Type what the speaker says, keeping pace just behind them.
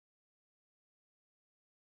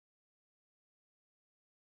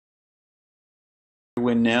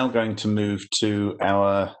we're now going to move to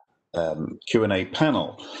our Q&A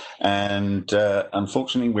panel, and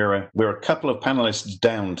unfortunately we're a couple of panelists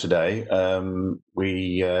down today.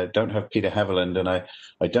 We don't have Peter Haviland, and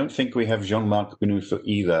I don't think we have Jean-Marc Bunouf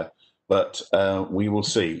either, but we will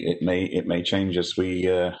see. It may change as we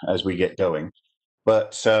get going.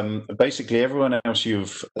 But basically everyone else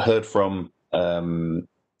you've heard from in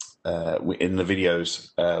the videos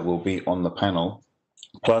will be on the panel,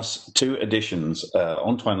 plus two additions.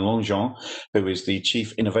 Antoine Lonjon, who is the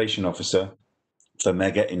Chief Innovation Officer for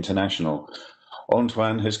Mega International.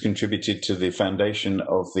 Antoine has contributed to the foundation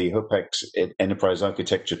of the HOPEX Enterprise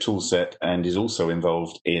Architecture toolset and is also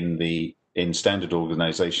involved in standard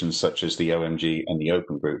organizations such as the OMG and the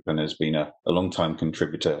Open Group, and has been a long-time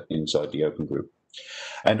contributor inside the Open Group.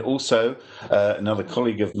 And also another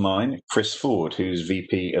colleague of mine, Chris Ford, who's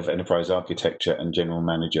VP of Enterprise Architecture and General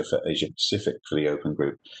Manager for Asia Pacific for the Open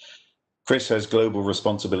Group. Chris has global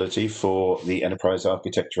responsibility for the enterprise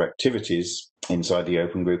architecture activities inside the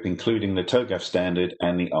Open Group, including the TOGAF standard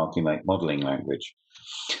and the Archimate modeling language.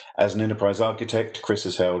 As an enterprise architect, Chris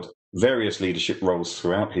has held various leadership roles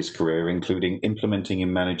throughout his career, including implementing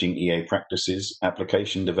and managing EA practices,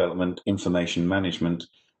 application development, information management,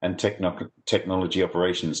 and technology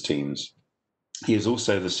operations teams. He is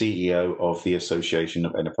also the CEO of the Association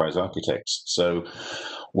of Enterprise Architects. So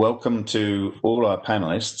welcome to all our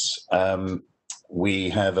panelists. We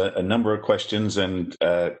have a number of questions, and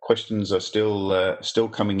questions are still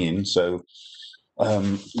coming in. So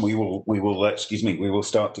we will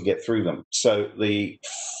start to get through them. So the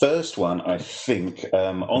first one, I think,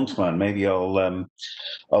 Antoine, maybe I'll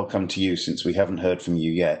come to you since we haven't heard from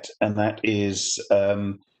you yet, and that is,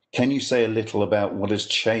 can you say a little about what has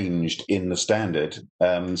changed in the standard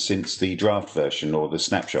since the draft version or the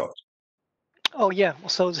snapshot? Oh yeah,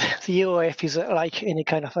 so the EOF is like any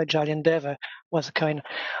kind of agile endeavor, was kind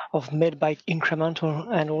of made by incremental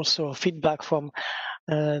and also feedback from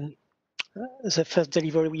the first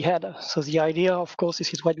delivery we had. So the idea, of course,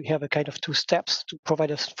 this is why we have a kind of two steps to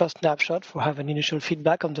provide a first snapshot for have an initial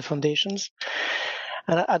feedback on the foundations.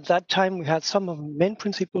 And at that time, we had some of the main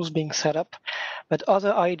principles being set up, but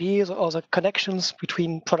other ideas or other connections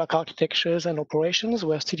between product architectures and operations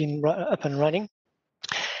were still up and running.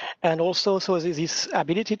 And also, so this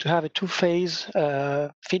ability to have a two-phase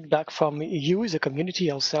feedback from you, the community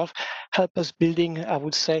yourself, help us building, I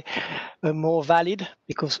would say, a more valid,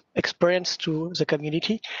 because experience to the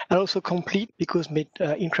community, and also complete, because made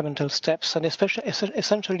incremental steps, and especially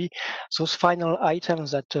essentially those final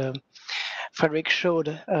items that Frédéric showed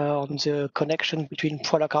on the connection between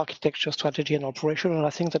product architecture, strategy, and operation. And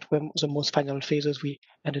I think that were the most final phases we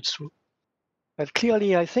ended through. But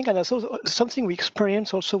clearly, I think, and also something we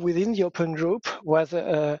experience also within the Open Group was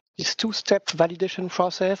this two-step validation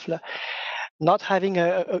process, not having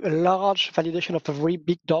a large validation of a very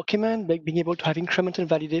big document, but being able to have incremental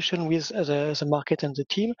validation with the market and the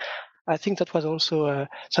team. I think that was also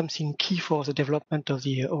something key for the development of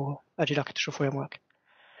the Agile Architecture framework.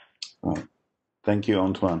 Right. Thank you,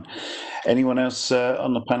 Antoine. Anyone else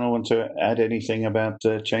on the panel want to add anything about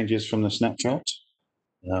changes from the snapshot?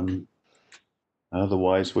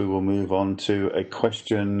 Otherwise, we will move on to a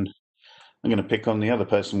question. I'm going to pick on the other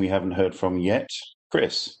person we haven't heard from yet,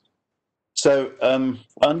 Chris. So,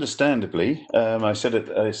 understandably, I said at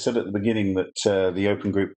the beginning that the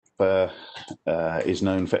Open Group is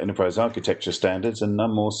known for enterprise architecture standards, and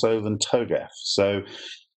none more so than TOGAF. So,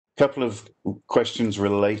 a couple of questions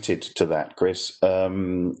related to that, Chris.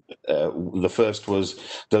 The first was,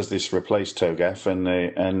 does this replace TOGAF?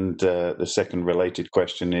 And the second related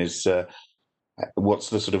question is, what's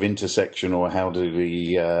the sort of intersection, or how do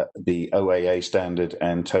the OAA standard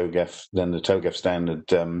and TOGAF, then the TOGAF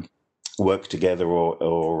standard, work together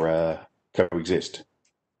or coexist?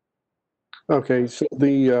 Okay, so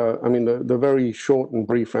the very short and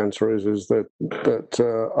brief answer is that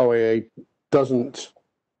OAA doesn't,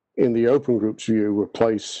 in the Open Group's view,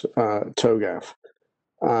 replace TOGAF,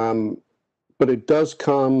 but it does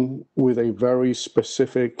come with a very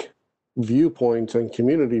specific viewpoint and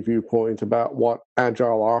community viewpoint about what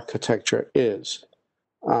Agile architecture is.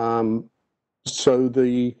 So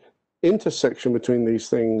the intersection between these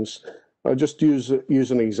things, I'll just use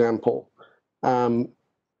an example.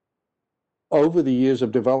 Over the years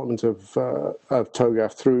of development of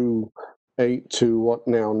TOGAF through 8 to what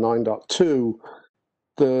now 9.2,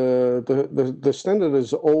 the standard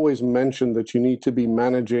has always mentioned that you need to be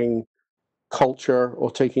managing culture,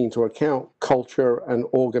 or taking into account culture and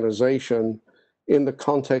organization in the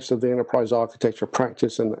context of the enterprise architecture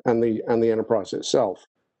practice and the enterprise itself.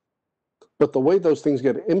 But the way those things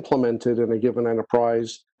get implemented in a given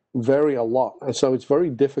enterprise vary a lot. And so it's very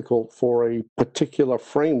difficult for a particular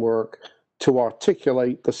framework to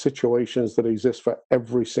articulate the situations that exist for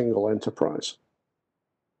every single enterprise.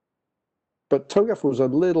 But TOGAF was a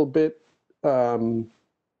little bit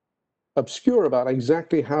obscure about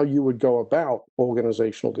exactly how you would go about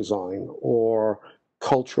organizational design or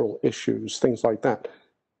cultural issues, things like that.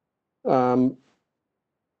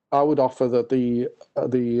 I would offer that the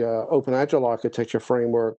Open Agile Architecture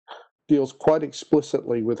framework deals quite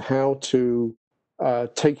explicitly with how to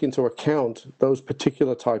take into account those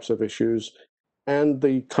particular types of issues and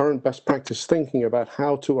the current best practice thinking about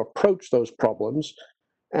how to approach those problems,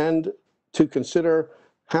 and to consider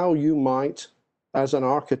how you might, as an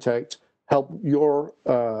architect, help your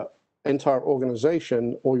entire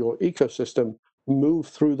organization or your ecosystem move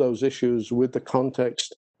through those issues with the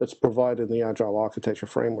context that's provided in the Agile Architecture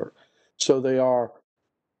framework. So they are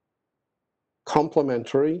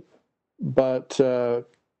complementary, but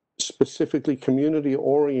specifically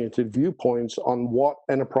community-oriented viewpoints on what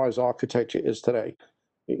enterprise architecture is today.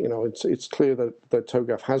 You know, it's clear that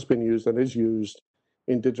TOGAF has been used and is used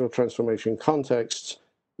in digital transformation contexts.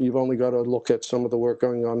 You've only got to look at some of the work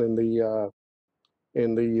going on in the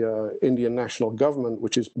Indian national government,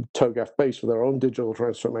 which is TOGAF based for their own digital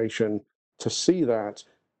transformation, to see that.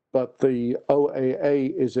 But the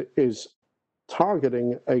OAA is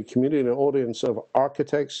targeting a community audience of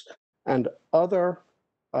architects and other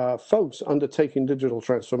folks undertaking digital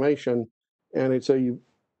transformation, and it's an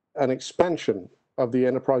expansion of the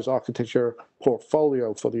enterprise architecture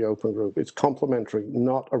portfolio for the Open Group. It's complementary,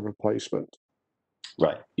 not a replacement.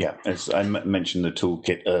 Right. Yeah. As I mentioned the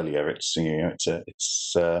toolkit earlier, it's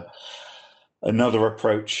it's another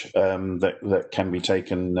approach that can be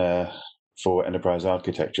taken for enterprise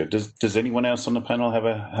architecture. Does anyone else on the panel have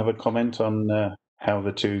a comment on how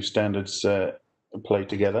the two standards play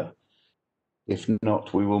together? If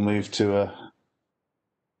not, we will move to a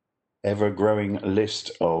ever-growing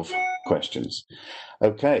list of questions.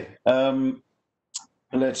 Okay.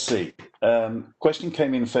 Let's see. Question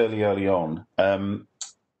came in fairly early on.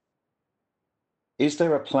 Is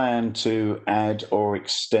there a plan to add or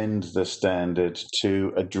extend the standard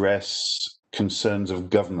to address concerns of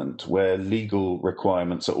government where legal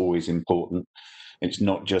requirements are always important? It's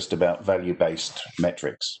not just about value-based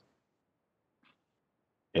metrics.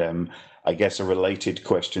 I guess a related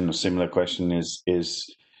question, a similar question is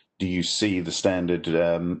do you see the standard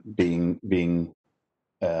being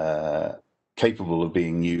capable of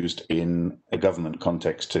being used in a government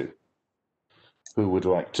context too? Who would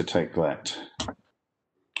like to take that?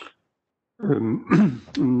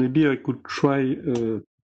 Maybe I could try to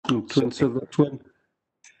answer that one.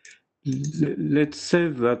 Let's say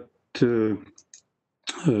that the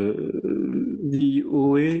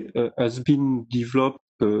OA has been developed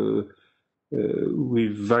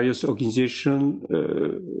with various organizations,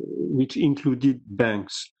 which included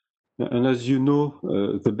banks. And as you know,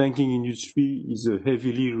 the banking industry is a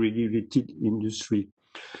heavily regulated industry.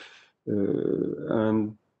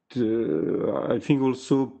 And I think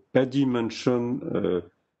also Paddy mentioned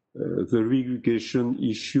the regulation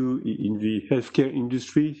issue in the healthcare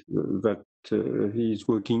industry that he is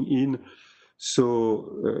working in. So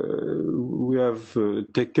we have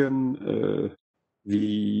taken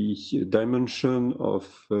the dimension of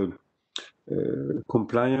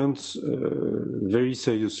compliance very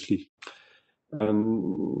seriously.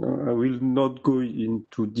 And I will not go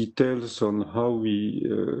into details on how we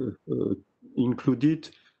include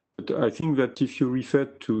it, but I think that if you refer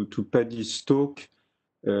to Paddy's talk,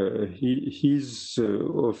 he's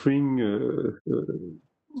offering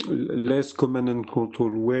less command and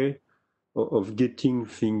control way of getting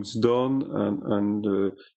things done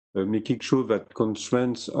and making sure that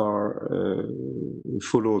constraints are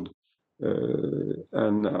followed.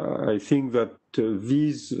 And I think that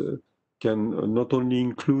these can not only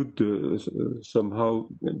include somehow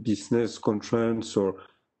business constraints or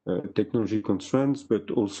technology constraints,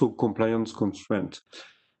 but also compliance constraints.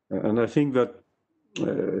 And I think that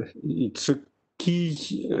it's a key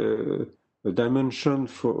dimension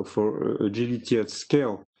for agility at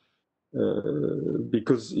scale,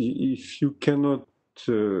 because if you cannot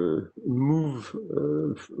move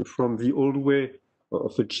from the old way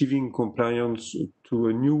of achieving compliance to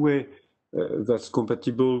a new way that's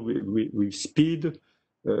compatible with speed,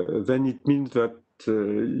 then it means that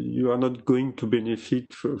you are not going to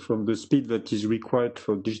benefit from the speed that is required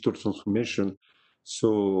for digital transformation.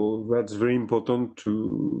 So that's very important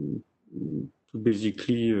to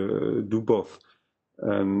basically do both.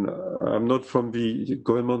 And I'm not from the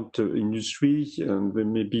government industry, and there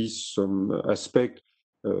may be some aspect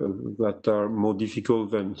that are more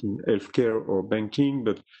difficult than in healthcare or banking,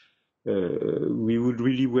 but we would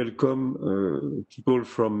really welcome people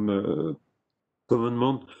from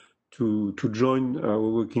government to join our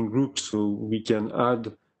working group, so we can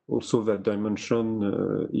add also that dimension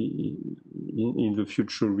in the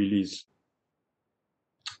future release.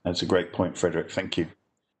 That's a great point, Frédéric. Thank you.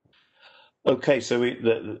 Okay, so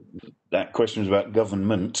that question is about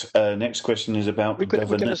government. Next question is about governance.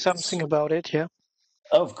 We can do something about it, yeah.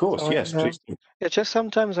 Oh, of course, Sorry, yes, please. Yeah, just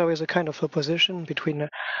sometimes there is a kind of opposition between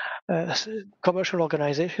commercial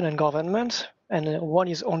organization and government, and one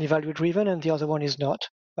is only value-driven and the other one is not.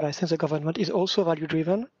 But I think the government is also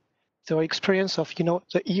value-driven. The experience of,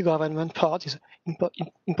 the e-government part is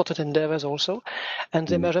important endeavors also, and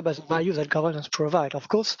they measure by the value that governments provide. Of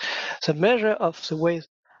course, the measure of the way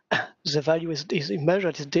the value is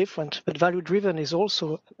measured is different, but value-driven is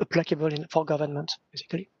also applicable for government,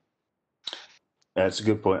 basically. That's a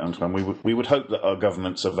good point, Antoine. We would hope that our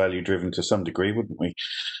governments are value-driven to some degree, wouldn't we?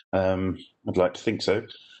 I'd like to think so.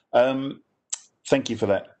 Thank you for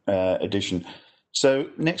that addition. So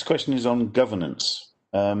next question is on governance.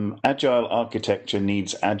 Agile architecture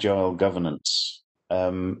needs agile governance.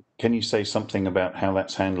 Can you say something about how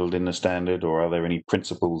that's handled in the standard, or are there any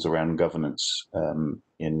principles around governance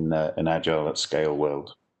in an agile at scale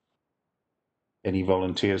world? Any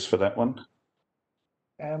volunteers for that one?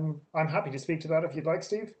 I'm happy to speak to that if you'd like,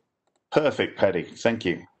 Steve. Perfect, Paddy. Thank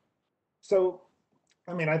you. So,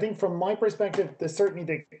 I think from my perspective, there's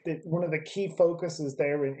certainly one of the key focuses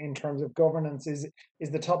there in terms of governance is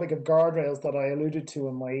the topic of guardrails that I alluded to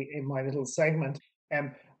in my little segment.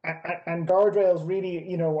 And guardrails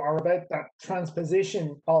really, are about that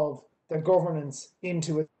transposition of the governance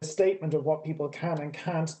into a statement of what people can and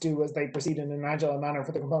can't do as they proceed in an agile manner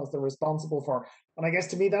for the components they're responsible for. And I guess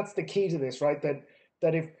to me, that's the key to this, right? That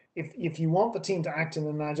if you want the team to act in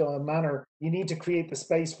an agile manner, you need to create the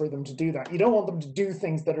space for them to do that. You don't want them to do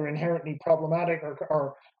things that are inherently problematic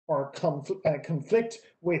or conflict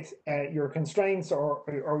with your constraints or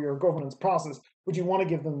your governance process, but you want to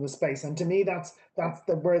give them the space. And to me, that's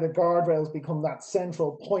where the guardrails become that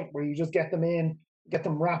central point where you just get them in, get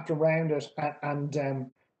them wrapped around it, and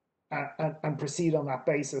proceed on that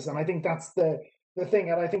basis. And I think that's the thing.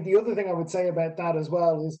 And I think the other thing I would say about that as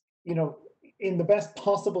well is, in the best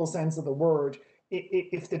possible sense of the word,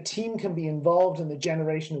 if the team can be involved in the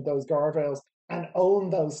generation of those guardrails and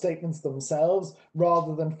own those statements themselves,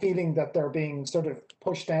 rather than feeling that they're being sort of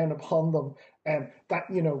pushed down upon them,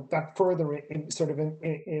 that further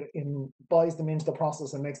buys them into the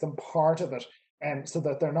process and makes them part of it, so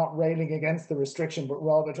that they're not railing against the restriction, but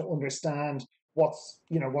rather to understand what's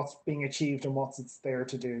being achieved and what it's there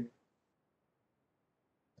to do.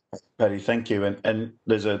 Paddy, thank you. And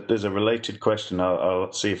there's a related question.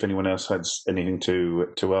 I'll see if anyone else has anything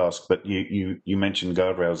to ask. But you mentioned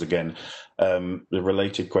guardrails again. The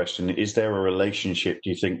related question: is there a relationship, do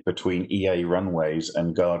you think, between EA runways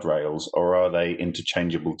and guardrails, or are they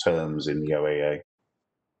interchangeable terms in the OAA?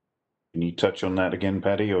 Can you touch on that again,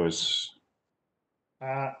 Paddy, or is?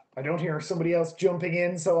 I don't hear somebody else jumping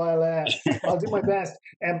in, so I'll do my best.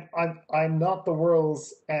 I'm not the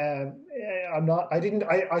world's. I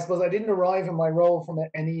suppose I didn't arrive in my role from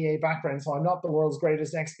an EA background, so I'm not the world's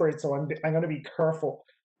greatest expert. So I'm going to be careful.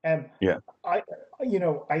 Yeah.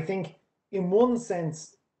 I think in one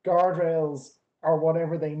sense, guardrails are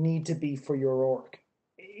whatever they need to be for your org.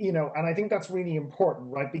 And I think that's really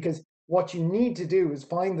important, right? Because what you need to do is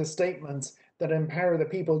find the statements that empower the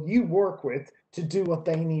people you work with to do what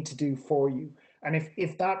they need to do for you. And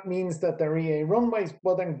if that means that they're EA runways,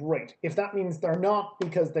 well then great. If that means they're not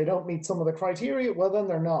because they don't meet some of the criteria, well then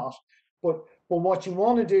they're not. But what you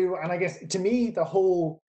want to do, and I guess to me the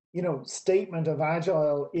whole statement of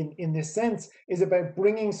Agile in this sense is about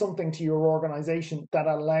bringing something to your organization that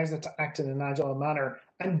allows it to act in an Agile manner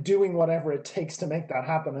and doing whatever it takes to make that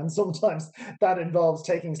happen. And sometimes that involves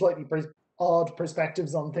taking slightly odd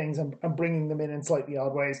perspectives on things and bringing them in slightly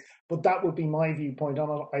odd ways. But that would be my viewpoint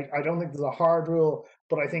on it. I don't think there's a hard rule,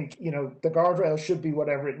 but I think the guardrail should be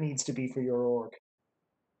whatever it needs to be for your org.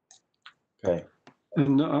 Okay.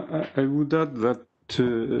 And I would add that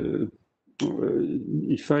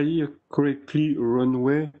if I hear correctly,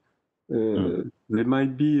 runway, there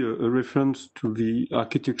might be a reference to the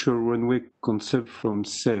architecture runway concept from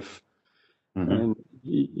SEF. And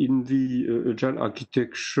in the Agile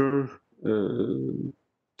Architecture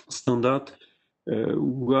standard,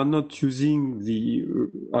 we are not using the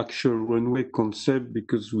actual runway concept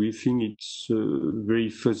because we think it's a very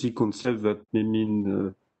fuzzy concept that may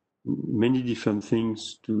mean many different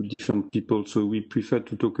things to different people. So we prefer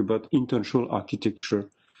to talk about intentional architecture.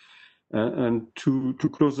 And to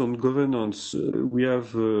close on governance, we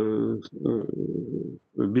have a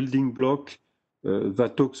building block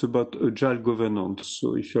that talks about agile governance.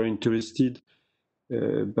 So if you're interested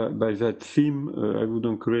by that theme, I would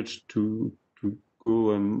encourage to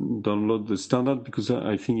go and download the standard, because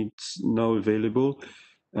I think it's now available,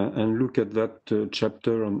 and look at that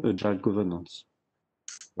chapter on agile governance.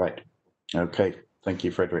 Right. Okay. Thank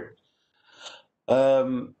you, Frédéric.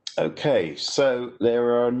 Okay, so there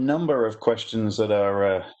are a number of questions that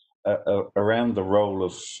are around the role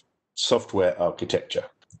of software architecture.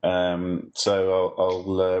 So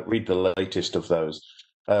I'll read the latest of those.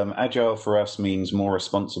 Agile for us means more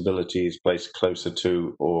responsibility is placed closer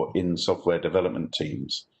to or in software development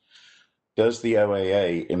teams. Does the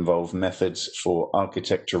OAA involve methods for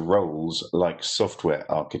architecture roles like software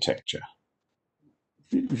architecture?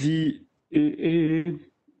 The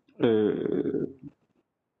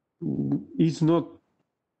is not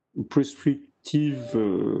prescriptive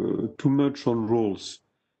too much on roles,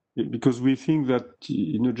 because we think that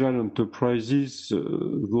in agile enterprises,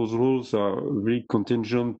 those roles are very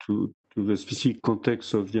contingent to the specific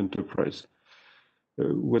context of the enterprise.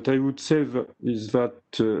 What I would say is that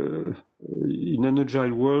in an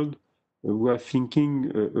agile world, we are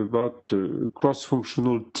thinking about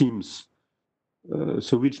cross-functional teams.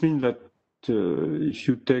 So which means that if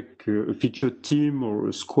you take a feature team or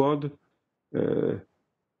a squad,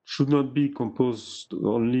 should not be composed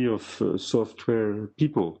only of software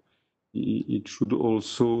people. It should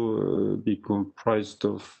also be comprised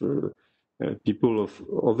of people of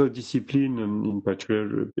other discipline, and in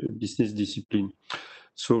particular business discipline.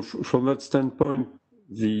 So from that standpoint,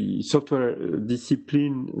 the software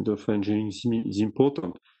discipline of engineering is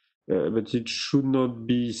important, but it should not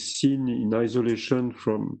be seen in isolation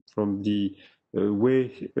from the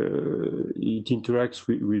way it interacts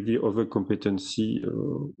with the other competency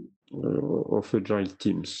of agile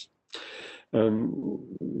teams.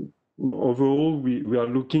 Overall, we are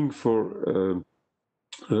looking for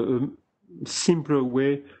a simpler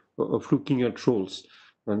way of looking at roles.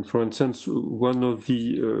 And for instance, one of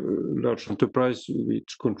the large enterprise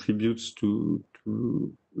which contributes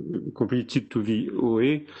contributed to the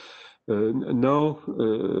OA now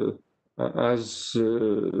has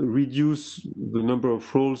reduced the number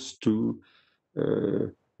of roles to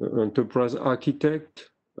enterprise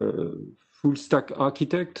architect, full stack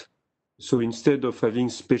architect. So instead of having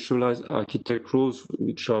specialized architect roles,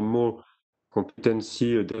 which are more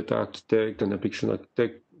competency, a data architect, an application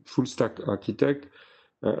architect, full stack architect,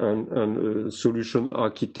 and solution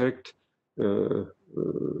architect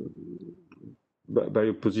by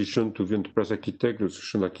opposition to the enterprise architect, the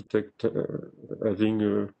solution architect having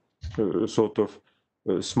a sort of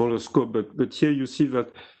smaller scope. But here you see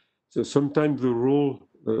that sometimes the role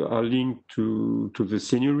are linked to the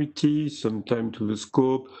seniority, sometimes to the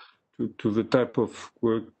scope, to the type of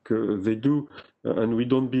work they do, and we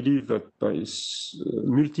don't believe that by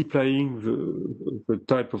multiplying the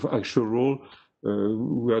type of actual role,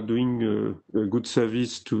 we are doing a good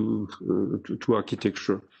service to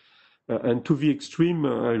architecture. And to the extreme,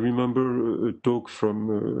 I remember a talk from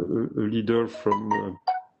a leader from a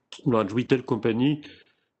large retail company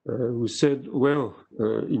who said, well,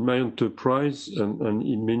 in my enterprise and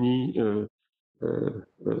in many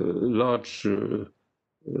large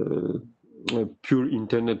pure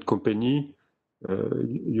internet company,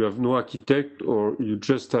 you have no architect, or you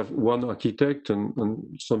just have one architect,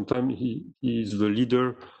 and sometimes he is the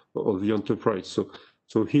leader of the enterprise.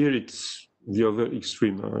 So here it's the other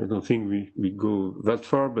extreme. I don't think we go that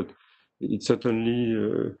far, but it's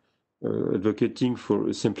certainly advocating for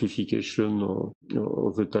a simplification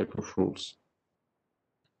of the type of roles.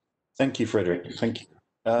 Thank you, Frédéric. Thank you.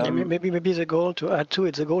 Maybe the goal, to add to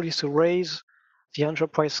it, the goal is to raise the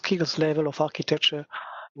enterprise skills level of architecture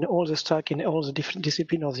in all the stack, in all the different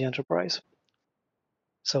disciplines of the enterprise.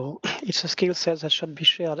 So it's a skill set that should be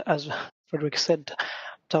shared, as Frédéric said,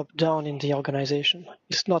 top down in the organization.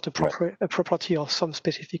 It's not a property of some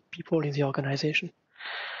specific people in the organization.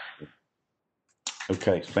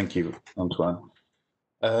 Okay, thank you, Antoine.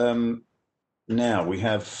 Now we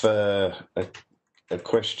have a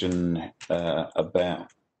question about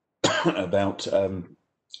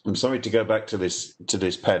I'm sorry to go back to this,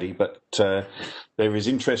 Paddy, but there is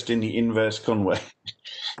interest in the inverse Conway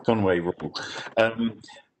rule.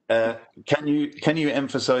 Can you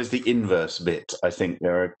emphasize the inverse bit? I think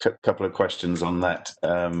there are a couple of questions on that.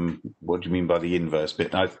 What do you mean by the inverse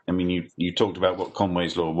bit? I mean, you talked about what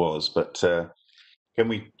Conway's law was, but can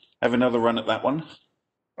we have another run at that one?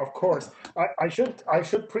 Of course. I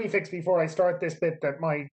should prefix before I start this bit that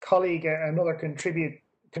my colleague, another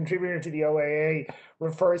contributor to the OAA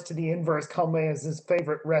refers to the inverse Conway as his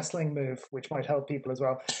favorite wrestling move, which might help people as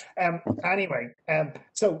well.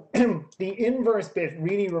 So the inverse bit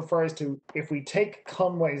really refers to, if we take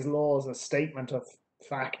Conway's law as a statement of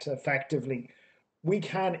fact effectively, we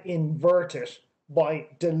can invert it by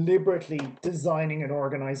deliberately designing an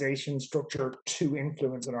organization structure to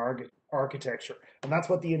influence an architecture. And that's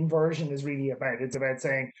what the inversion is really about. It's about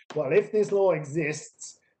saying, well, if this law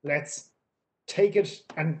exists, let's take it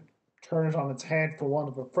and turn it on its head, for want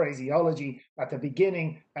of a phraseology, at the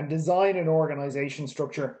beginning, and design an organization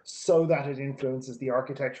structure so that it influences the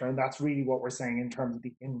architecture. And that's really what we're saying in terms of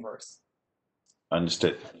the inverse.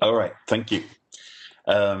 Understood. All right. Thank you.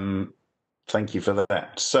 Thank you for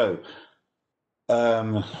that. So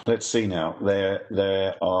let's see now.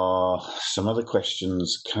 There are some other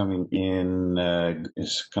questions coming in.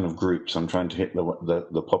 It's kind of groups. I'm trying to hit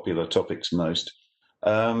the popular topics most.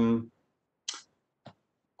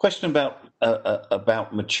 Question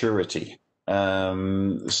about maturity.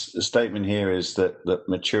 The statement here is that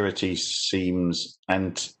maturity seems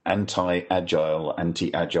anti-agile,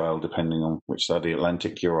 depending on which side of the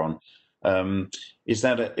Atlantic you're on. Is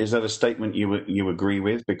that a statement you agree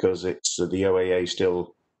with? Because it's the OAA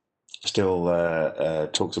still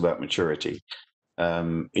talks about maturity.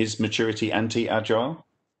 Is maturity anti-agile?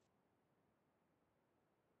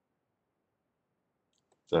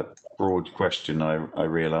 It's a broad question, I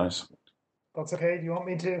realise. That's okay. Do you want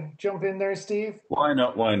me to jump in there, Steve? Why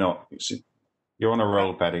not? Why not? You're on a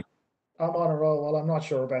roll, Paddy. I'm on a roll. Well, I'm not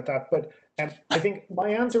sure about that, but I think my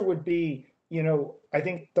answer would be, I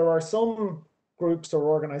think there are some groups or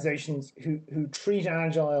organizations who treat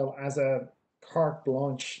Agile as a carte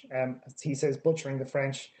blanche. He says, butchering the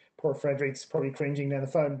French. Poor Frédéric's probably cringing down the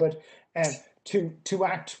phone, but to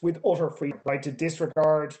act with utter freedom, right? To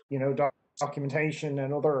disregard, documentation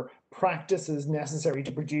and other practices necessary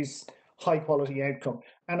to produce high quality outcome.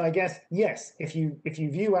 And I guess, yes, if you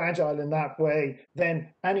view Agile in that way,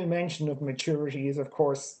 then any mention of maturity is, of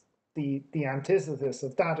course, the antithesis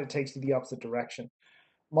of that. It takes you the opposite direction.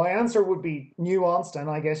 My answer would be nuanced, and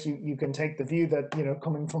I guess you can take the view that,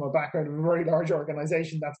 coming from a background of a very large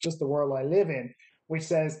organization, that's just the world I live in, which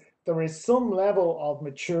says there is some level of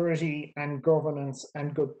maturity and governance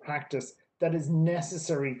and good practice that is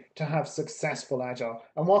necessary to have successful Agile.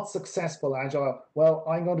 And what's successful Agile? Well,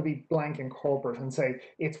 I'm going to be blank and corporate and say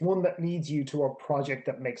it's one that leads you to a project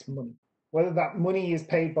that makes money. Whether that money is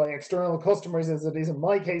paid by external customers, as it is in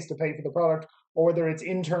my case, to pay for the product, or whether it's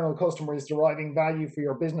internal customers deriving value for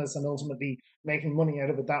your business and ultimately making money out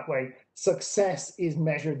of it that way. Success is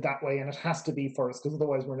measured that way, and it has to be first, because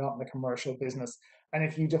otherwise we're not in the commercial business. And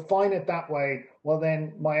if you define it that way, well,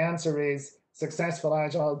 then my answer is successful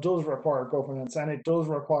Agile does require governance, and it does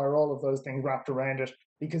require all of those things wrapped around it,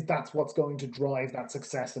 because that's what's going to drive that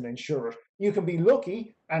success and ensure it. You can be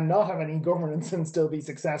lucky and not have any governance and still be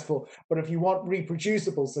successful, but if you want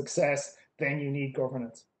reproducible success, then you need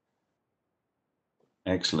governance.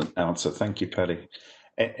 Excellent answer. Thank you, Paddy.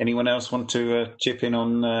 Anyone else want to chip in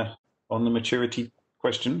on the maturity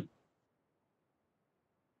question?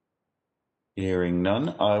 Hearing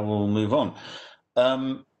none, I will move on.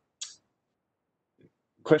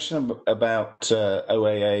 Question about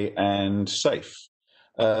OAA and SAFe.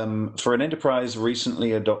 For an enterprise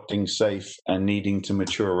recently adopting SAFe and needing to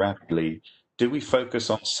mature rapidly, do we focus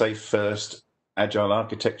on SAFe first, Agile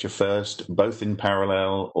Architecture first, both in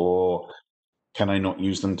parallel, or can I not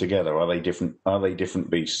use them together? Are they different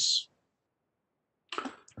beasts?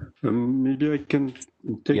 Maybe I can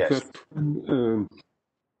take that one.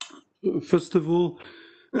 First of all,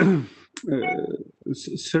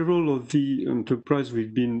 several of the enterprise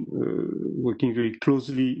we've been working very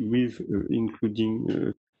closely with,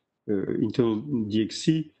 including Intel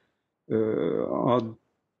DXC, are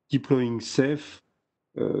deploying SAFe.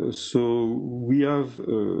 So we have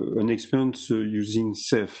an experience using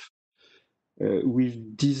SAFe.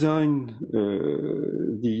 We've designed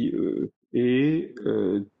the AA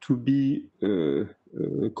to be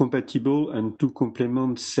compatible and to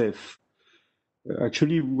complement SAFe.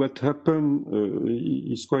 Actually, what happened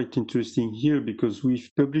is quite interesting here, because we've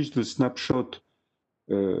published the snapshot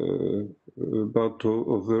about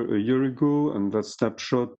over a year ago, and that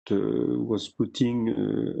snapshot was putting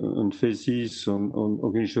emphasis on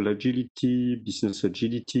organizational agility, business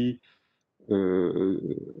agility,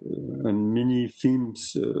 and many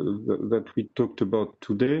themes that we talked about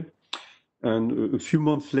today. And a few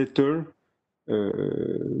months later,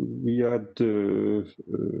 we had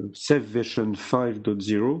SAFe version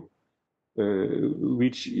 5.0,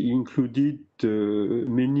 which included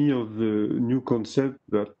many of the new concepts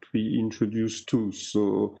that we introduced too.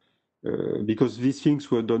 So because these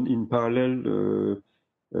things were done in parallel.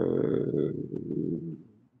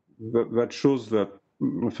 That shows that,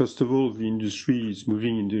 first of all, the industry is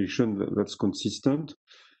moving in a direction that's consistent,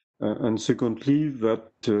 and secondly,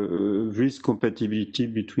 that there is compatibility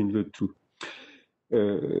between the two.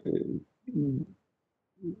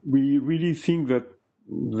 We really think that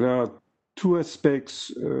there are two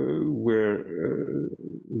aspects where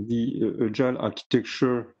the Agile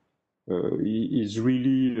architecture is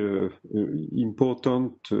really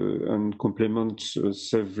important and complements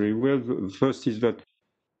SEF very well. The first is that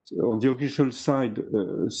on the organizational side,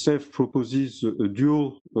 SEF proposes a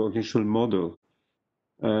dual organizational model.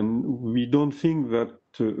 And we don't think that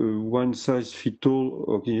a one-size-fits-all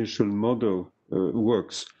organizational model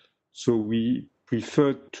works. So we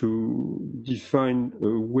prefer to define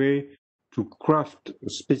a way to craft a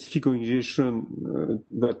specific organization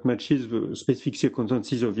that matches the specific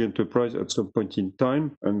circumstances of the enterprise at some point in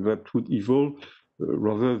time, and that would evolve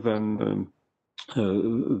rather than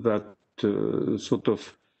that sort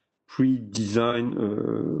of pre-designed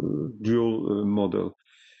dual model.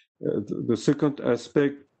 The second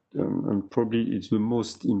aspect, and probably it's the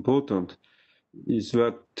most important, is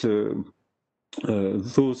that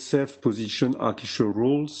those self-positioned architectural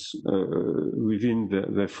roles within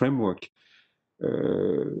the framework,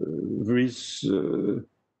 there is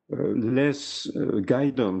less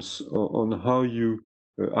guidance on how you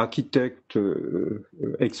architect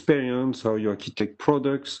experience, how you architect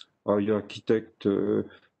products, how you architect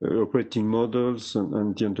operating models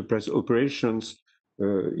and the enterprise operations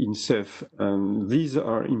in SEF. And these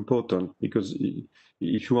are important because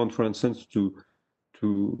if you want, for instance, to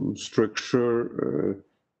structure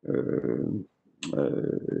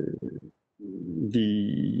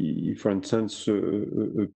for instance,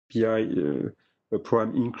 a PI, a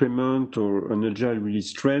prime increment or an agile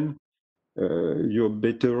release train, you're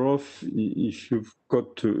better off if you've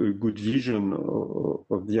got a good vision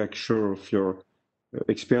of the actual of your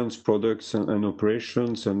experience products and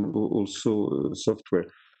operations and also software.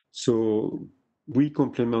 So we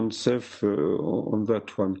complement SEF on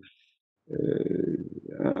that one.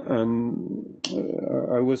 And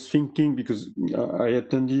I was thinking, because I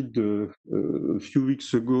attended a few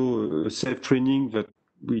weeks ago a SEF training that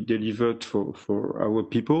we delivered for our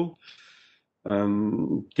people,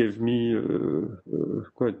 and gave me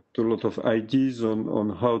quite a lot of ideas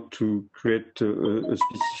on how to create a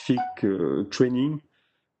specific training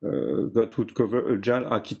that would cover Agile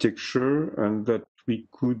architecture and that we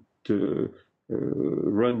could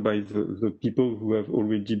run by the people who have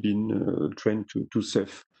already been trained to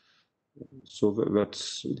SEF. So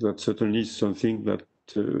that's certainly something that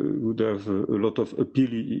would have a lot of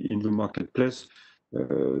appeal in the marketplace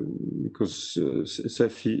because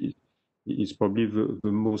SEF is probably the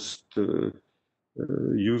most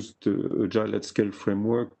used Agile at scale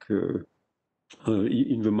framework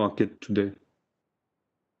in the market today.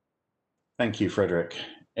 Thank you, Frédéric.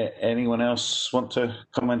 Anyone else want to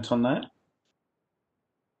comment on that?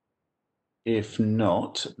 If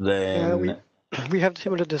not, then... we have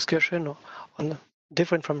similar discussion on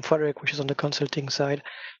different from Frédéric, which is on the consulting side.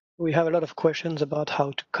 We have a lot of questions about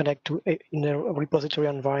how to connect to in a repository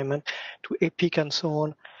environment to EPIC and so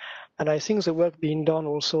on. And I think the work being done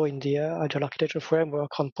also in the Agile Architecture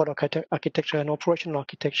framework on product architecture and operational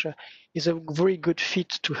architecture is a very good fit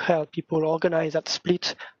to help people organize that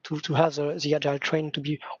split to have the Agile train to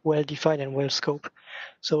be well defined and well scoped.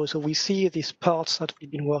 So we see these parts that we've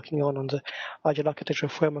been working on the Agile Architecture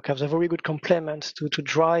framework as a very good complement to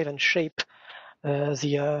drive and shape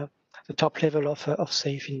the top level of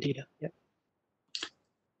SAFe indeed. Yeah.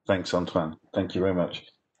 Thanks, Antoine. Thank you very much.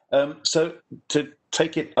 So to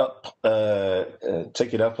take it up a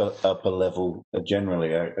level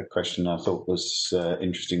generally, a question I thought was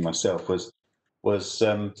interesting myself was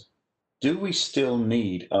do we still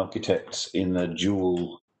need architects in the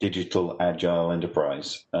dual digital agile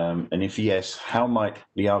enterprise? And if yes, how might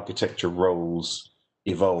the architecture roles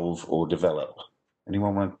evolve or develop?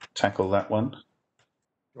 Anyone want to tackle that one?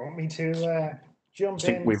 You want me to jump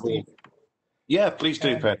in, Steve? Yeah, please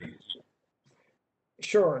do, Paddy.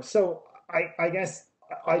 Sure. So I guess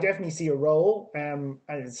I definitely see a role, and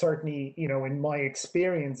certainly, in my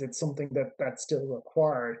experience, it's something that's still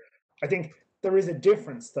required. I think there is a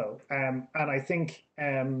difference, though, and I think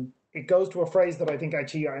it goes to a phrase that I think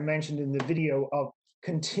actually I mentioned in the video of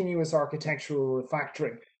continuous architectural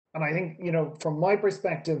refactoring. And I think, from my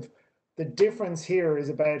perspective, the difference here is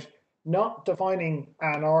about not defining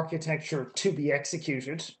an architecture to be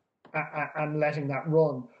executed and letting that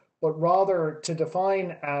run, but rather to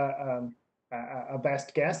define a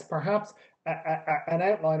best guess, perhaps. An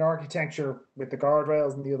outline architecture with the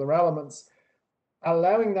guardrails and the other elements,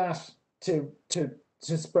 allowing that to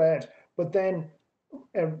spread, but then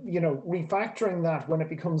refactoring that when it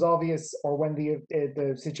becomes obvious, or when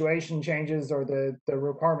the situation changes, or the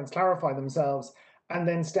requirements clarify themselves, and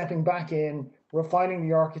then stepping back in, refining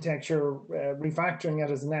the architecture, refactoring it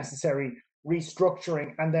as necessary,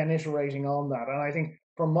 restructuring, and then iterating on that. And I think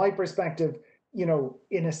from my perspective,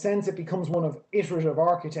 in a sense, it becomes one of iterative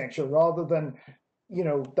architecture, rather than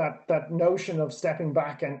that notion of stepping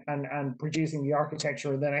back and producing the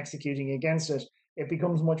architecture and then executing against it. It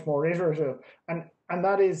becomes much more iterative, and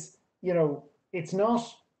that is, it's not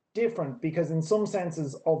different, because in some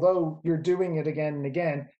senses, although you're doing it again and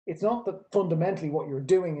again, it's not that fundamentally what you're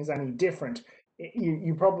doing is any different.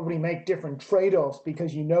 You probably make different trade-offs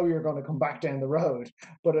because you're going to come back down the road,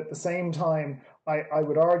 but at the same time, I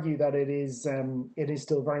would argue that it is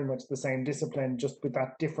still very much the same discipline, just with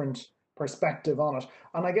that different perspective on it.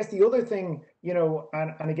 And I guess the other thing,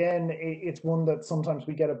 and again, it's one that sometimes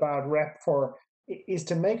we get a bad rep for, is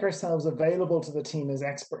to make ourselves available to the team as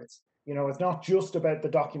experts. It's not just about the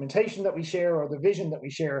documentation that we share or the vision that we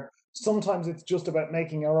share. Sometimes it's just about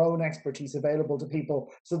making our own expertise available to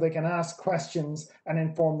people so they can ask questions and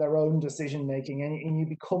inform their own decision making, and you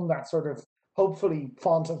become that sort of, hopefully,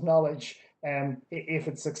 font of knowledge, if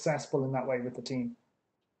it's successful in that way with the team.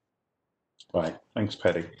 Right. Thanks,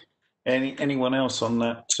 Paddy. Anyone else on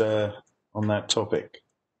that topic?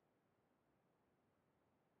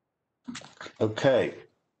 Okay.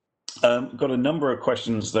 Got a number of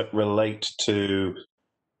questions that relate to.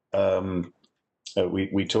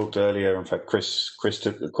 We talked earlier. In fact, Chris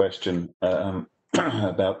took the question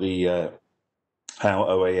about the how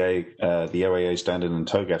OAA, the OAA standard and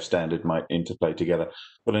TOGAF standard might interplay together.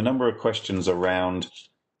 But a number of questions around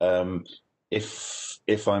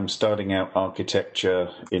if I'm starting out architecture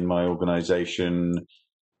in my organization,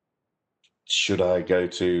 should I go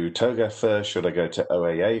to TOGAF first? Should I go to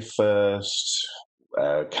OAA first?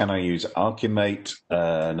 Can I use Archimate,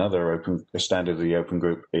 another open standard of the open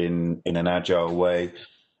group, in an agile way?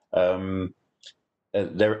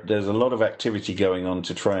 There's a lot of activity going on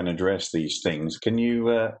to try and address these things. Can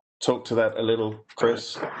you talk to that a little,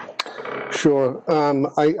 Chris? Sure.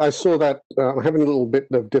 I saw that. I'm having a little bit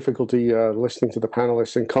of difficulty listening to the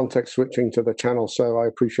panelists and context switching to the channel, so I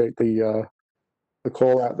appreciate the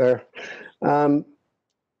call out there.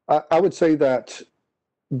 I would say that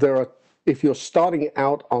if you're starting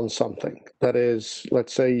out on something, that is,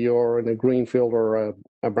 let's say you're in a greenfield or a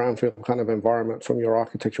brownfield kind of environment from your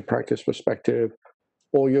architecture practice perspective,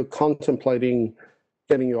 or you're contemplating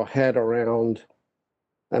getting your head around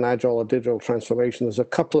an agile or digital transformation, there's a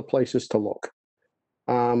couple of places to look.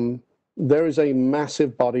 There is a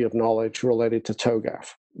massive body of knowledge related to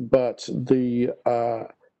TOGAF, but the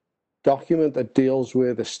document that deals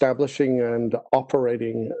with establishing and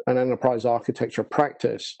operating an enterprise architecture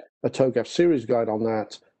practice, a TOGAF series guide on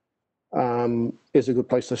that, is a good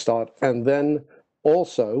place to start. And then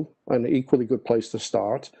also, an equally good place to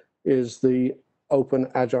start is the open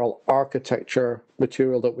agile architecture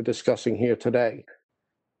material that we're discussing here today.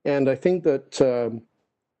 And I think that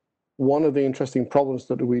one of the interesting problems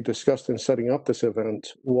that we discussed in setting up this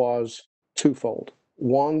event was twofold.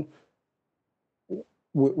 One,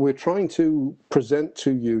 we're trying to present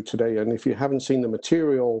to you today, and if you haven't seen the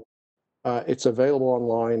material, it's available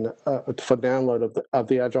online for download of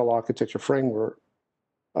the Agile Architecture Framework,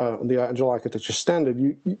 the Agile Architecture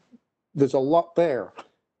Standard. There's a lot there,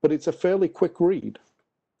 but it's a fairly quick read,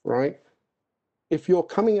 right? If you're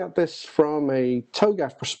coming at this from a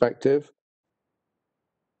TOGAF perspective,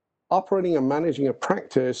 operating and managing a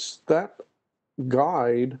practice, that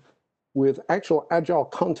guide with actual agile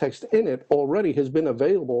context in it already has been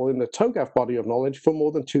available in the TOGAF body of knowledge for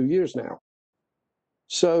more than 2 years now.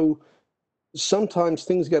 So sometimes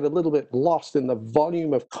things get a little bit lost in the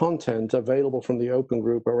volume of content available from the open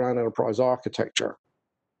group around enterprise architecture.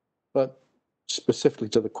 But specifically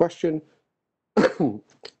to the question,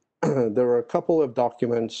 there are a couple of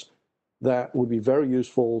documents that would be very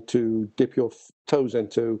useful to dip your toes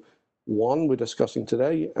into. One we're discussing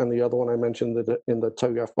today, and the other one I mentioned that in the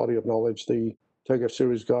TOGAF body of knowledge, the TOGAF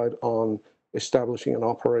series guide on establishing and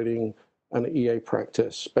operating an EA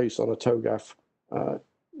practice based on a TOGAF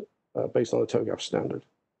standard.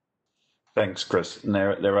 Thanks, Chris. And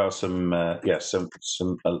there are some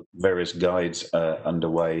various guides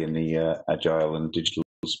underway in the agile and digital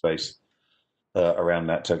space around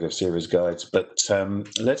that TOGAF series guides. But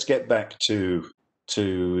let's get back to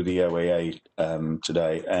the OAA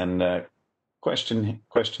today, and question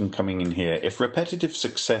coming in here: if repetitive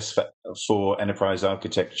success for enterprise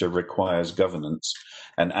architecture requires governance,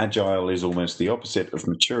 and Agile is almost the opposite of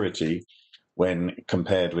maturity when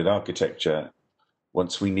compared with architecture.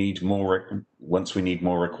 Once we need more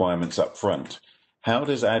requirements up front. How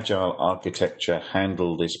does Agile architecture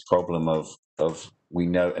handle this problem of we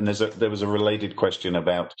know? And there was a related question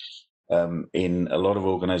about in a lot of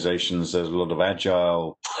organizations, there's a lot of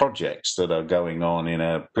Agile projects that are going on in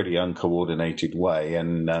a pretty uncoordinated way,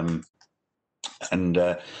 and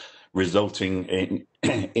resulting in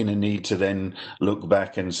a need to then look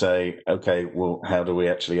back and say, okay, well, how do we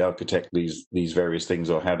actually architect these various things,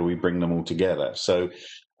 or how do we bring them all together? So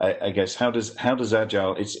I guess how does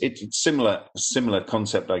Agile, it's similar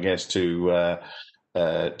concept, I guess, to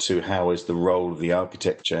how is the role of the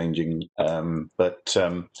architect changing, but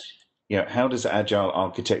you know, how does Agile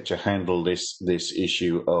architecture handle this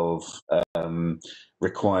issue of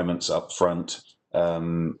requirements up front,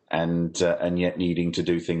 and yet needing to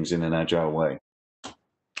do things in an Agile way?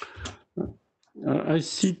 I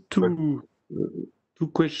see two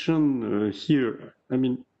questions here. I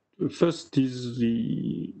mean, first is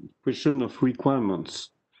the question of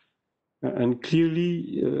requirements, and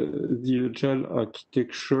clearly the Agile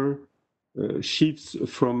architecture shifts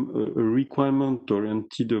from a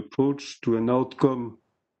requirement-oriented approach to an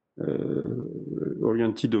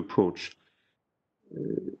outcome-oriented approach.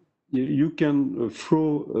 You can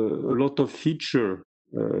throw a lot of feature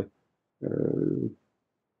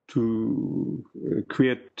to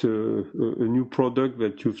create a new product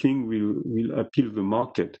that you think will appeal the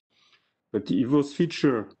market. But if those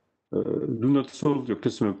features do not solve your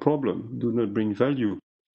customer problem, do not bring value,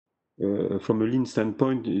 from a lean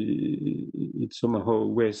standpoint, it's somehow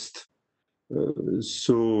waste.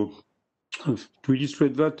 So to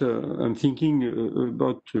illustrate that, I'm thinking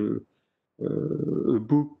about a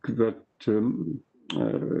book that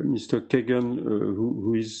Mr. Fagan,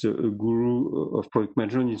 who is a guru of product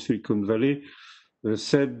management in Silicon Valley,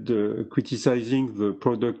 said, criticizing the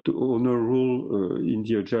product owner role in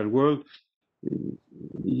the Agile world.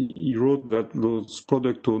 He wrote that those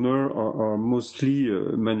product owners are mostly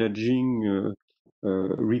managing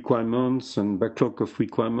requirements and backlog of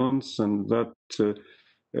requirements, and that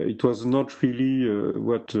it was not really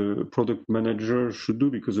what a product manager should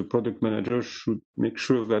do, because a product manager should make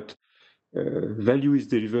sure that value is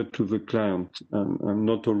delivered to the client, and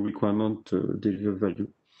not all requirements deliver value.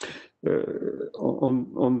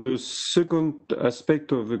 On the second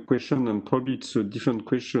aspect of the question, and probably it's a different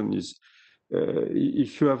question, is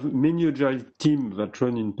if you have many Agile teams that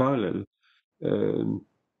run in parallel,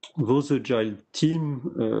 those Agile teams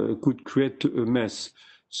could create a mess.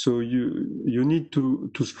 So you need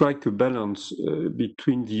to strike a balance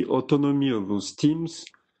between the autonomy of those teams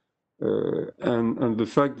and the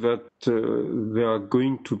fact that they are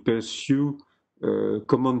going to pursue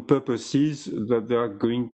common purposes, that they are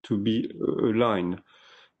going to be aligned.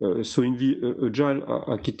 So in the Agile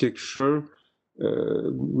architecture,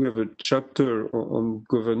 we have a chapter on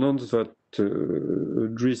governance that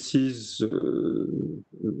addresses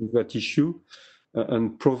that issue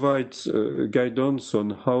and provides guidance on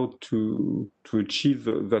how to achieve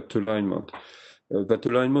that alignment. That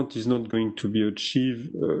alignment is not going to be achieved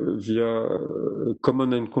via a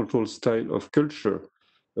command and control style of culture,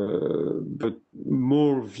 but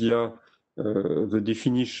more via the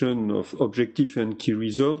definition of objective and key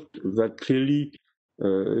result that clearly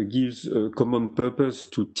gives a common purpose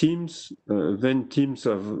to teams. Then teams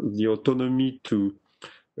have the autonomy to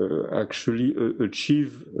actually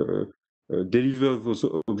achieve, deliver those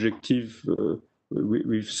objectives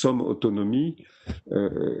with some autonomy,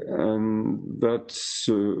 and that's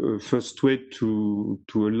the first way to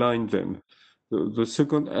align them. The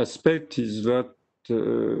second aspect is that,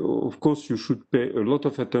 of course, you should pay a lot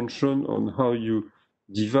of attention on how you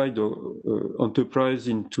divide enterprise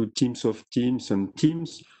into teams of teams and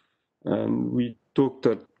teams. And we talked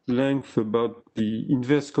at length about the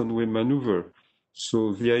inverse Conway maneuver.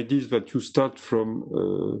 So the idea is that you start from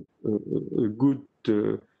a good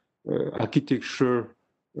architecture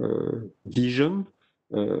vision,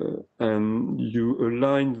 and you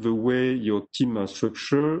align the way your team are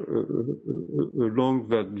structured along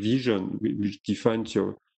that vision, which defines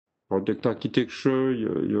your product architecture,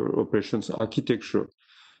 your operations architecture.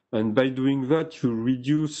 And by doing that, you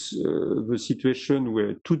reduce the situation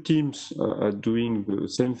where two teams are doing the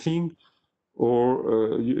same thing,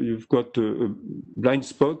 or you've got a blind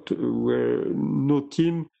spot where no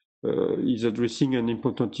team is addressing an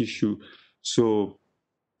important issue. So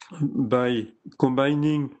by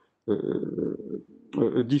combining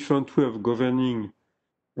a different way of governing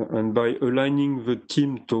and by aligning the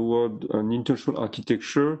team toward an intentional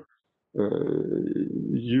architecture,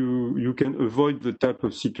 you can avoid the type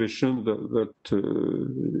of situation that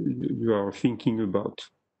you are thinking about.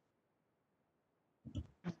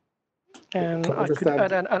 And I could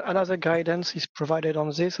add another guidance is provided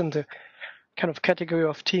on this and the kind of category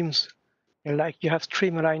of teams. Like you have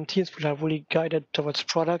streamlined teams which are really guided towards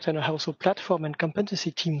product, and also platform and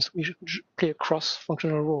competency teams which play a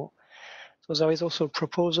cross-functional role. So there is also a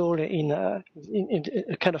proposal in a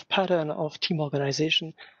kind of pattern of team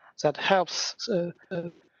organization that helps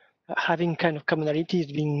having kind of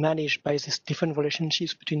commonalities being managed by these different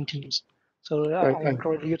relationships between teams. So I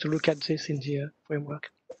encourage you to look at this in the framework.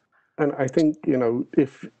 And I think, you know,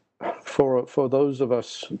 if for those of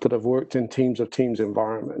us that have worked in teams of teams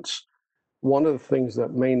environments, one of the things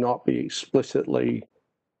that may not be explicitly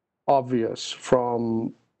obvious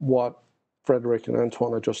from what Frédéric and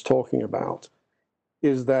Antoine are just talking about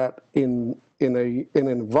is that in an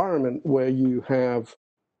environment where you have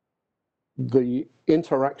the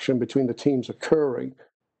interaction between the teams occurring,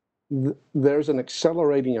 there's an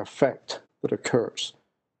accelerating effect that occurs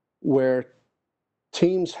where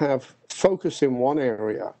teams have focus in one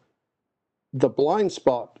area, the blind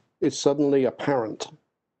spot is suddenly apparent,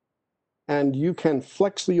 and you can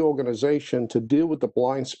flex the organization to deal with the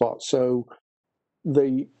blind spot. So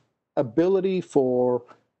the ability for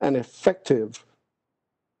an effective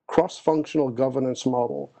cross-functional governance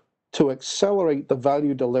model to accelerate the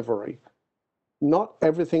value delivery. Not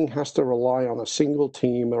everything has to rely on a single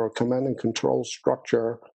team or a command and control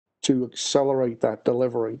structure to accelerate that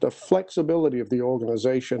delivery. The flexibility of the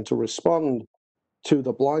organization to respond to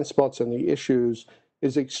the blind spots and the issues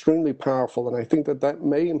is extremely powerful. And I think that that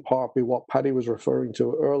may in part be what Paddy was referring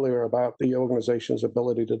to earlier about the organization's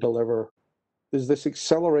ability to deliver. There's this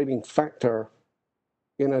accelerating factor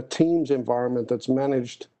in a team's environment that's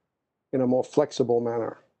managed in a more flexible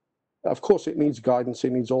manner. Of course, it needs guidance,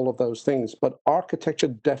 it needs all of those things, but architecture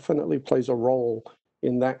definitely plays a role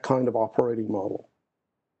in that kind of operating model.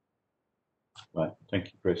 Right, thank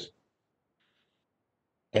you, Chris.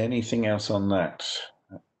 Anything else on that?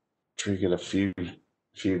 Triggered a few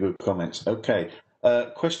good comments. Okay,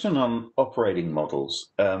 question on operating models.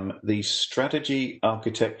 The strategy,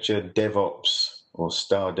 architecture, DevOps or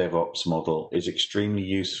STAR DevOps model is extremely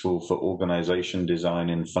useful for organization design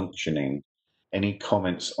and functioning. Any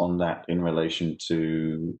comments on that in relation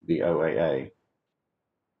to the OAA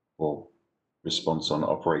or response on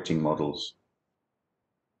operating models?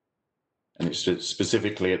 And it's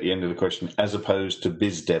specifically at the end of the question, as opposed to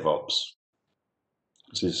Biz DevOps.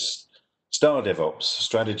 This is STAR DevOps,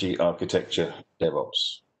 strategy, architecture,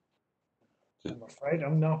 DevOps. I'm afraid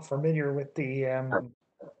I'm not familiar with the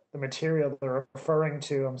material they're referring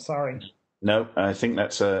to. I'm sorry. No, I think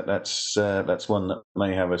that's one that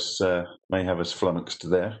may have us flummoxed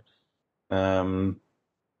there.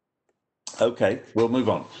 Okay, we'll move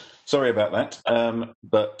on. Sorry about that,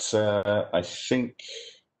 but I think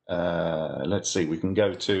let's see. We can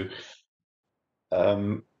go to.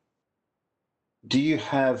 Do you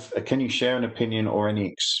have? Can you share an opinion or any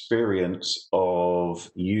experience of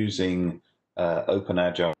using open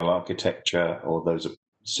agile architecture or those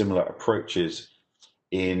similar approaches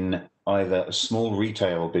in either a small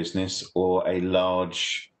retail business or a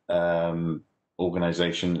large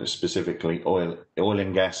organization, specifically oil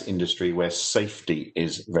and gas industry, where safety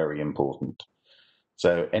is very important?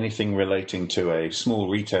 So anything relating to a small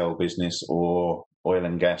retail business or oil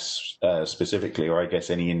and gas specifically, or I guess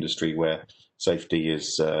any industry where safety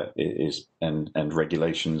is and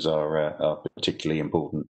regulations are particularly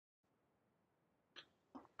important.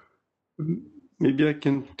 Maybe I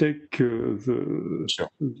can take the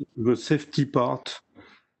safety part.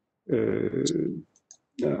 At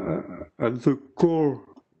the core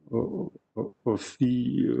of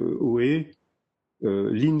the OA,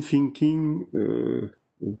 lean thinking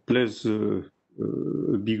plays a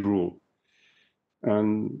big role.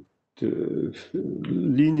 And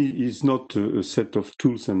lean is not a set of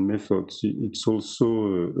tools and methods, it's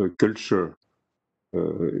also a culture,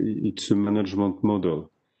 it's a management model.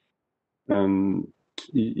 And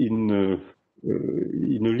in a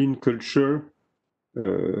lean culture,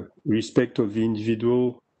 respect of the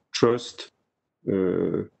individual, trust,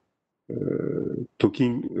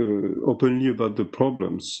 talking openly about the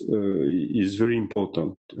problems is very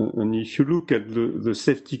important. And if you look at the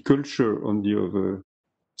safety culture on the other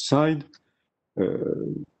side,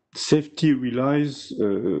 safety relies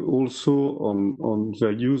also on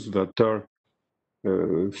values that are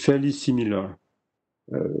fairly similar.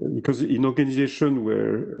 Because in organization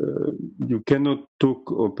where you cannot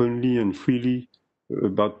talk openly and freely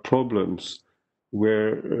about problems,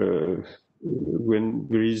 where when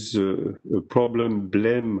there is a problem,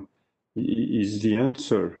 blame is the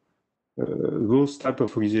answer. Those type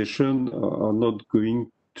of organizations are not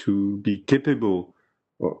going to be capable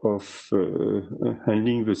of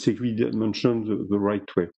handling the security dimension the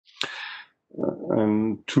right way.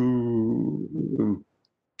 And to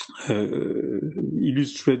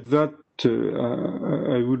illustrate that,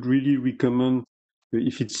 I would really recommend,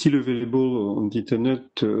 if it's still available on the internet,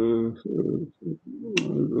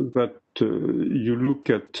 that you look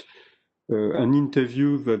at an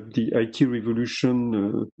interview that the IT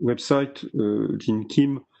Revolution website, Jim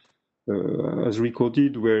Kim, has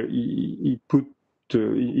recorded, where he put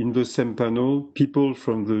in the same panel people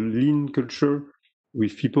from the lean culture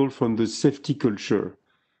with people from the safety culture.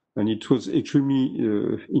 And it was extremely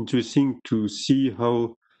interesting to see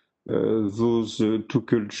how those two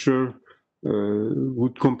cultures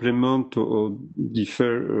would complement or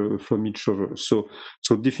differ from each other. So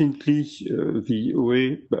definitely the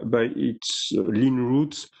OA, by its lean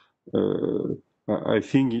roots, I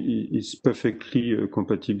think is perfectly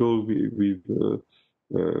compatible with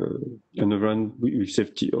with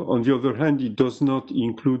safety. On the other hand, it does not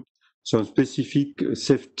include some specific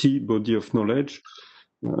safety body of knowledge.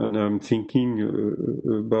 And I'm thinking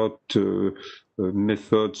about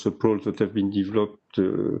methods, approach that have been developed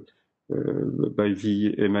by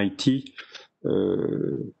the MIT,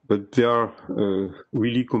 but they are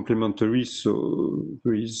really complementary. So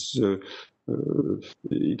there is,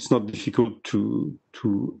 it's not difficult to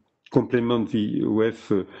complement the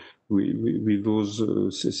OF with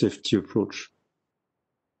those safety approach.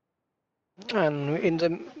 And in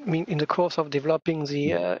the course of developing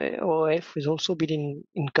the OF, we've also been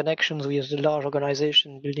in connections with the large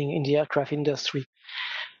organization building in the aircraft industry.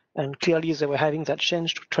 And clearly they were having that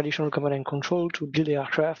change to traditional command and control to build the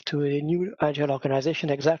aircraft to a new agile organization,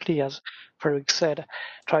 exactly as Frédéric said,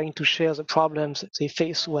 trying to share the problems they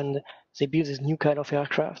face when they build this new kind of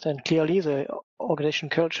aircraft. And clearly the organization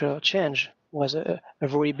culture change was a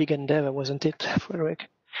very big endeavor, wasn't it, Frédéric?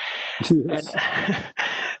 Yes.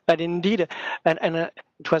 And indeed, and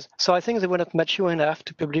it was, so I think they were not mature enough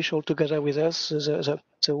to publish all together with us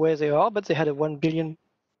the way they are, but they had a 1 billion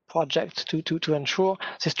project to ensure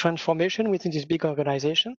this transformation within this big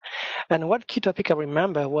organization. And one key topic I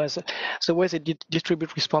remember was the way they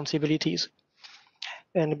distribute responsibilities.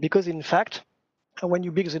 And because in fact, when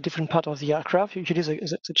you build the different part of the aircraft, usually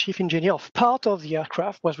the chief engineer of part of the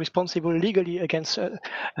aircraft was responsible legally against,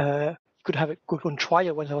 could have a good on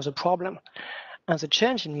trial when there was a problem. And the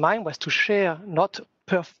change in mind was to share not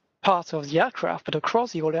per part of the aircraft, but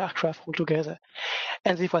across the whole aircraft altogether.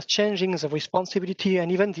 And it was changing the responsibility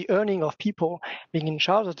and even the earning of people being in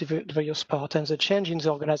charge of the various parts. And the change in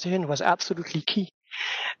the organization was absolutely key.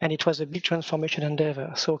 And it was a big transformation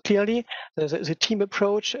endeavor. So clearly, the team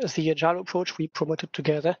approach, the agile approach we promoted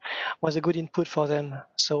together was a good input for them.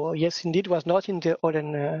 So yes, indeed, it was not in the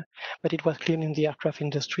oil but it was clearly in the aircraft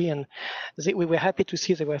industry. And we were happy to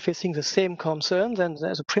see they were facing the same concerns and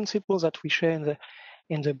the principles that we share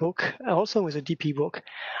in the book, also with the DP book,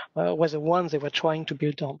 was the ones they were trying to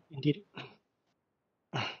build on, indeed.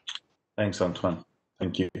 Thanks, Antoine.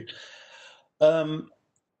 Thank you.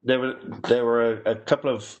 There were a couple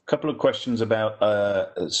of questions about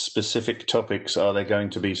specific topics. Are there going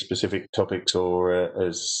to be specific topics, or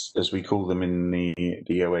as we call them in the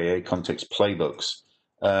OAA context, playbooks?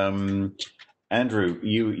 Andrew,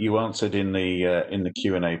 you answered in the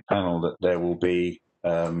Q&A panel that there will be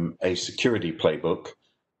a security playbook.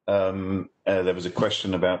 There was a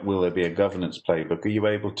question about will there be a governance playbook. Are you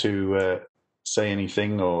able to say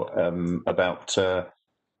anything or about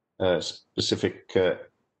specific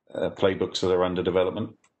playbooks that are under development?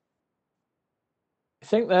 I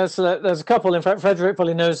think there's a couple. In fact, Frédéric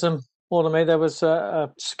probably knows them more than me. There was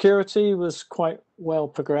security was quite well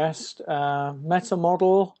progressed. Meta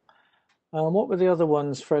model. What were the other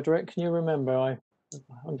ones, Frédéric? Can you remember?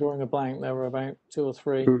 I'm drawing a blank. There were about 2 or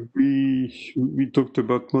 3. We talked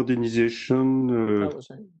about modernization. That was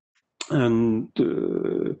it. And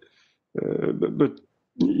but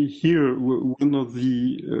here one of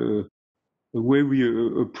the way we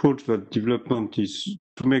approach that development is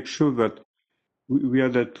to make sure that we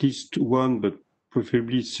had at least one, but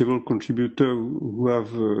preferably several contributors who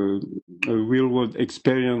have a real-world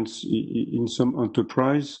experience in some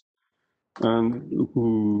enterprise and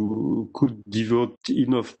who could devote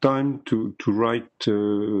enough time to write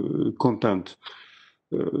content.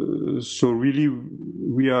 So really,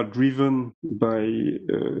 we are driven by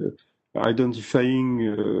identifying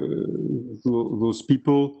those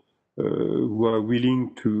people who are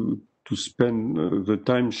willing to spend the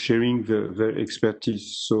time sharing their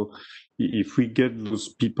expertise. So if we get those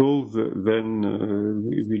people, then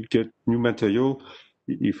we will get new material.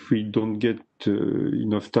 If we don't get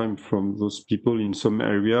enough time from those people in some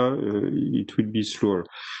area, it will be slower.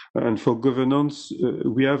 And for governance,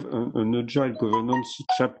 we have an agile governance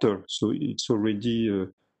chapter, so it's already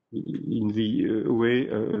in the way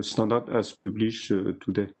standard as published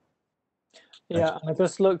today. Yeah, I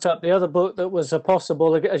just looked up the other book that was a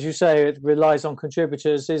possible, as you say, it relies on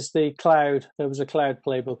contributors, is the cloud. There was a cloud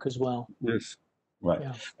playbook as well. Yes. Right,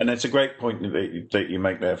 yeah. And that's a great point that you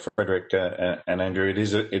make there, Frédéric and Andrew. It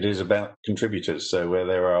is about contributors. So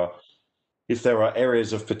where if there are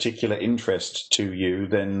areas of particular interest to you,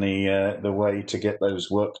 then the way to get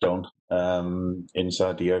those worked on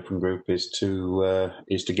inside the open group is to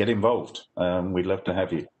get involved. We'd love to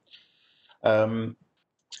have you.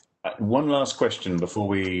 One last question before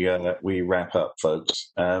we wrap up,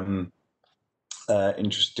 folks.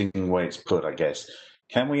 Interesting way it's put, I guess.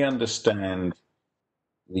 Can we understand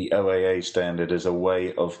the OAA standard as a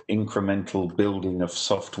way of incremental building of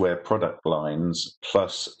software product lines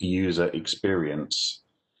plus user experience,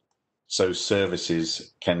 so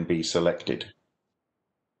services can be selected?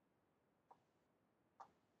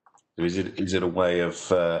 Is it a way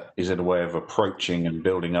of approaching and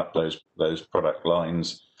building up those product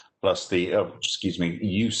lines plus the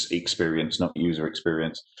use experience, not user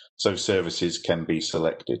experience, so services can be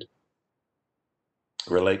selected?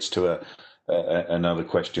 Relates to another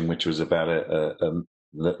question, which was about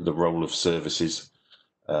the role of services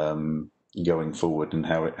going forward and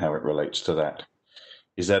how it relates to that.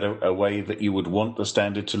 Is that a way that you would want the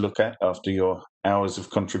standard to look at after your hours of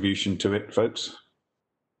contribution to it, folks?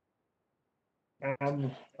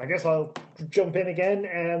 I guess I'll jump in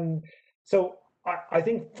again. So I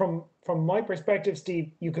think from my perspective,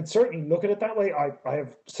 Steve, you could certainly look at it that way. I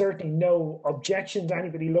have certainly no objection to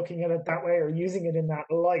anybody looking at it that way or using it in that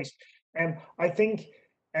light. I think,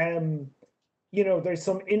 there's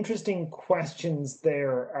some interesting questions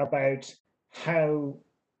there about how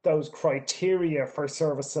those criteria for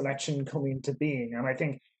service selection come into being. And I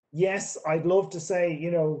think, yes, I'd love to say,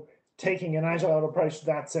 taking an agile approach to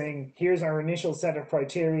that, saying, here's our initial set of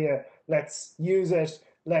criteria, let's use it,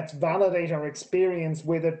 let's validate our experience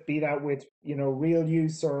with it, be that with real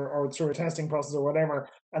use or through a testing process or whatever,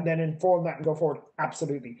 and then inform that and go forward.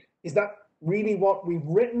 Absolutely. Is that really what we've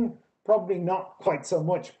written? Probably not quite so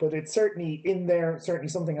much, but it's certainly in there, certainly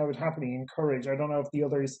something I would happily encourage. I don't know if the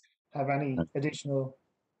others have any additional.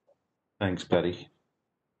 Thanks, Paddy.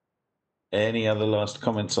 Any other last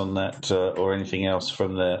comments on that, or anything else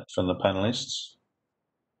from the panelists?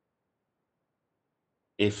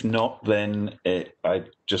 If not, then I'd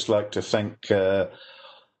just like to thank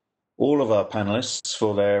all of our panelists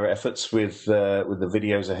for their efforts with the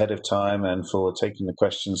videos ahead of time and for taking the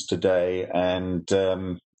questions today, and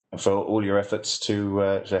for all your efforts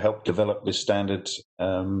to help develop this standard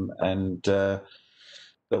and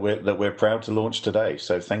that we're proud to launch today.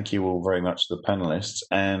 So thank you all very much to the panelists,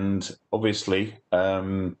 and obviously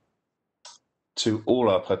to all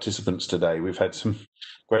our participants today. We've had some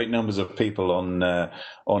great numbers of people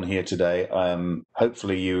on here today.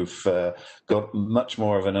 Hopefully you've got much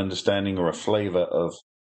more of an understanding or a flavour of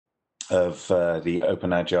the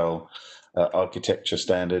Open Agile Architecture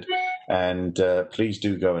standard, and please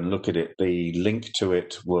do go and look at it. The link to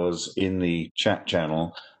it was in the chat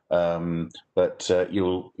channel. But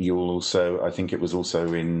you'll also, I think it was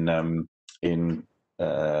also in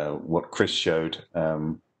what Chris showed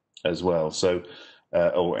as well. So,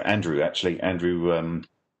 or Andrew actually,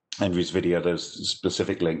 Andrew's video, there's a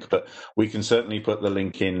specific link, but we can certainly put the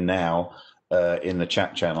link in now in the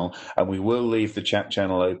chat channel, and we will leave the chat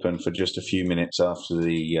channel open for just a few minutes after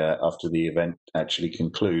the event actually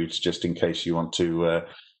concludes, just in case you want to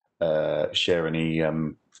share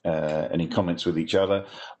any comments with each other,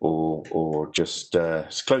 or just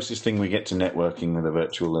it's the closest thing we get to networking with a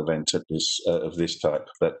virtual event of this type.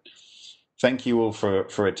 But thank you all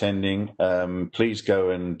for attending. Please go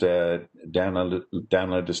and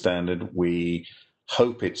download the standard. We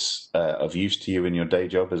hope it's of use to you in your day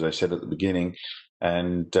job, as I said at the beginning.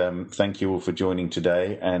 And thank you all for joining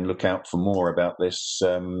today, and look out for more about this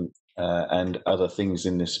and other things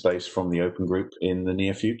in this space from the Open Group in the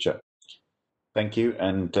near future. Thank you,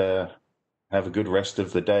 and have a good rest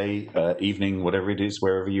of the day, evening, whatever it is,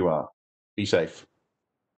 wherever you are. Be safe.